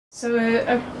So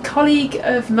a colleague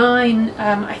of mine,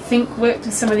 I think, worked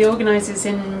with some of the organisers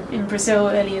in Brazil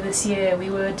earlier this year. We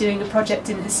were doing a project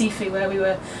in Recife where we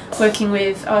were working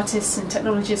with artists and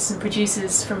technologists and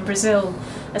producers from Brazil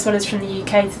as well as from the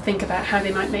UK to think about how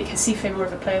they might make Recife more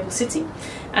of a playable city.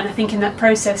 And I think in that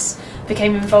process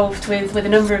became involved with a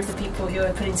number of the people who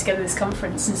were putting together this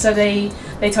conference. And so they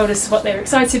told us what they were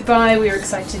excited by, we were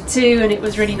excited too, and it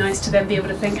was really nice to then be able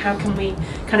to think, how can we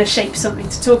kind of shape something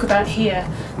to talk about here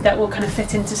that will kind of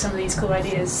fit into some of these cool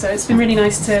ideas. So it's been really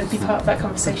nice to be part of that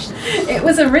conversation. It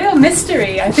was a real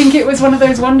mystery. I think it was one of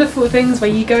those wonderful things where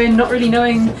you go in not really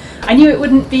knowing. I knew it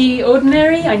wouldn't be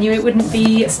ordinary, I knew it wouldn't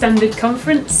be a standard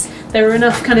conference. There were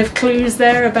enough kind of clues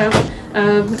there about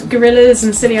guerrillas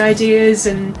and silly ideas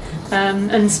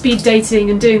and speed dating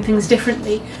and doing things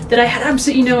differently that I had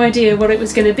absolutely no idea what it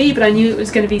was going to be, but I knew it was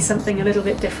going to be something a little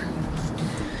bit different.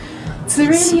 It's a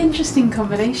really interesting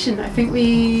combination. I think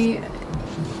we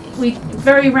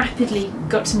very rapidly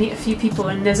got to meet a few people,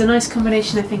 and there's a nice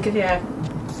combination, I think, of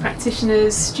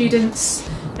practitioners, students,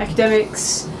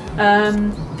 academics,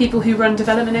 people who run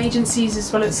development agencies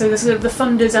as well as, so there's sort of the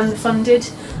funders and the funded,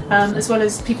 as well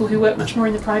as people who work much more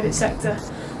in the private sector.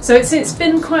 So it's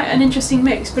been quite an interesting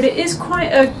mix, but it is quite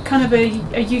a kind of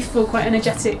a youthful, quite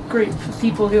energetic group of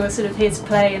people who are sort of here to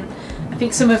play. And I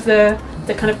think some of the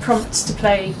kind of prompts to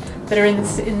play that are in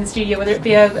the studio, whether it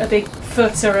be a big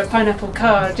foot or a pineapple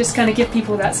car, just kind of give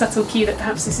people that subtle cue that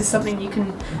perhaps this is something you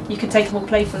can take a more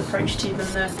playful approach to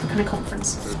than the kind of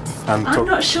conference. I'm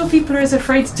not sure people are as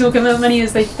afraid to talk about money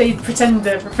as they pretend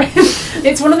they're afraid.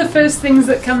 It's one of the first things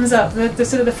that comes up, the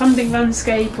sort of the funding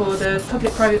landscape or the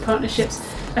public-private partnerships.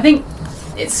 I think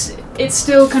it's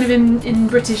still kind of in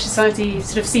British society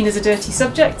sort of seen as a dirty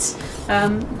subject,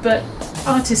 but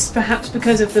artists, perhaps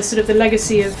because of the sort of the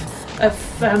legacy of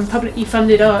publicly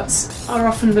funded arts, are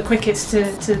often the quickest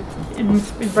to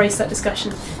embrace that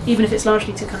discussion, even if it's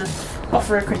largely to kind of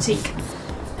offer a critique.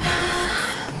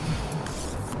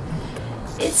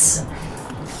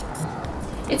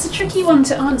 It's a tricky one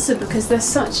to answer because they're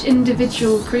such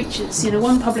individual creatures. You know,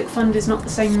 one public fund is not the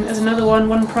same as another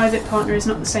one private partner is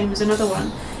not the same as another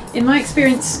one. In my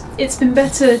experience, it's been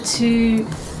better to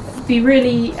be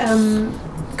really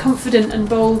confident and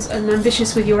bold and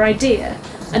ambitious with your idea,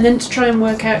 and then to try and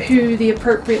work out who the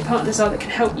appropriate partners are that can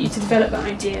help you to develop that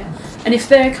idea. And if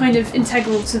they're kind of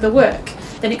integral to the work,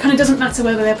 then it kind of doesn't matter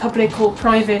whether they're public or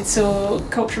private or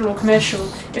cultural or commercial.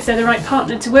 If they're the right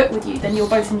partner to work with you, then you'll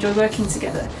both enjoy working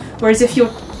together. Whereas if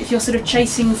you're sort of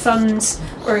chasing funds,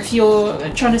 or if you're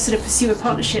trying to sort of pursue a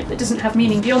partnership that doesn't have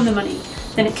meaning beyond the money,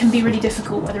 then it can be really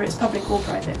difficult, whether it's public or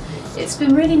private. It's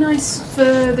been really nice for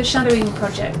the shadowing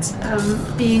project,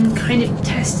 being kind of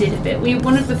tested a bit.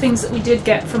 One of the things that we did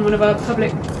get from one of our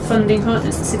public funding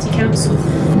partners, the City Council,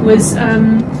 was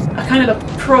a kind of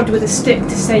a prod with a stick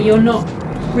to say, you're not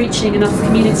reaching enough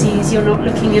communities, you're not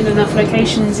looking in enough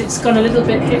locations, it's gone a little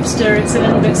bit hipster, it's a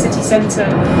little bit city centre.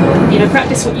 You know,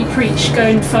 practice what you preach, go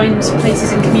and find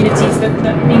places and communities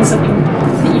that mean something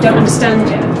that you don't understand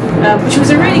yet. Which was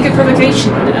a really good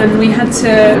provocation, and we had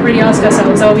to really ask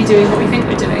ourselves, are we doing what we think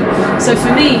we're doing? So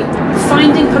for me,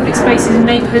 finding public spaces in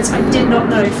neighbourhoods I did not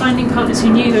know, finding partners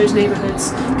who knew those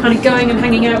neighbourhoods, kind of going and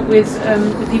hanging out with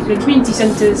people in community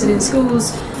centres and in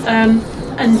schools,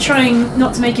 and trying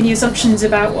not to make any assumptions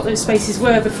about what those spaces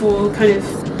were before kind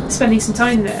of spending some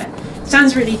time there.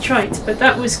 Sounds really trite, but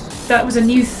that was a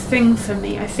new thing for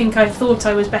me. I think I thought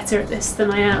I was better at this than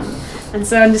I am, and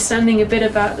so understanding a bit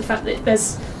about the fact that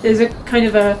there's a kind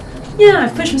of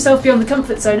I've pushed myself beyond the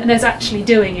comfort zone, and there's actually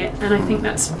doing it. And I think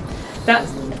that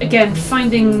again,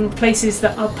 finding places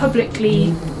that are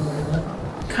publicly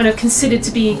kind of considered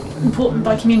to be important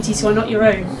by communities who are not your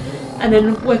own, and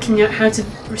then working out how to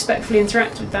respectfully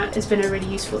interact with that has been a really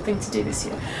useful thing to do this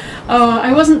year. Oh,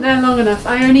 I wasn't there long enough.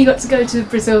 I only got to go to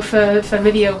Brazil for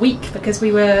maybe a week because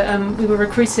we were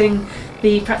recruiting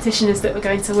the practitioners that were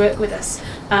going to work with us.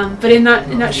 But in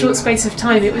that short space of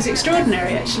time, it was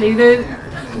extraordinary. Actually,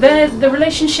 the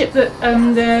relationship that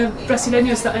the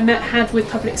Brasileños that I met had with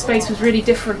public space was really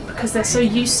different because they're so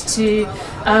used to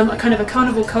a kind of a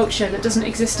carnival culture that doesn't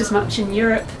exist as much in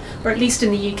Europe, or at least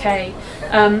in the UK,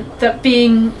 that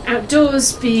being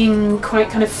outdoors, being quite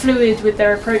kind of fluid with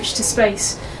their approach to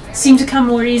space, seem to come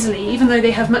more easily, even though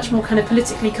they have much more kind of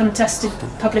politically contested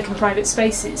public and private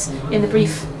spaces in the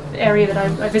brief area that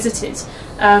I visited.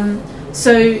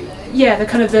 So yeah, the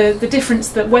kind of the difference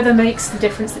that weather makes, the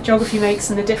difference that geography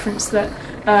makes, and the difference that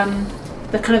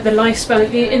the kind of the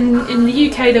lifespan. In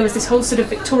the UK there was this whole sort of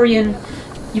Victorian,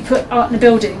 you put art in a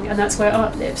building and that's where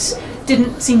art lives,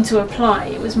 didn't seem to apply.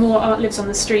 It was more art lives on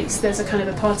the streets, there's a kind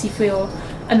of a party feel,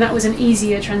 and that was an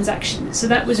easier transaction. So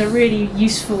that was a really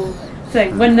useful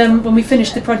thing. When we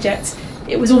finished the project,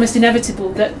 it was almost inevitable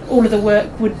that all of the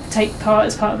work would take part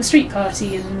as part of a street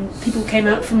party, and people came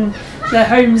out from their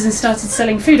homes and started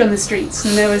selling food on the streets,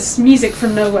 and there was music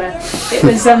from nowhere. It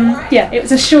was it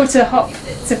was a shorter hop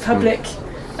to public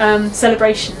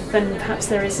celebration than perhaps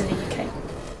there is in the UK.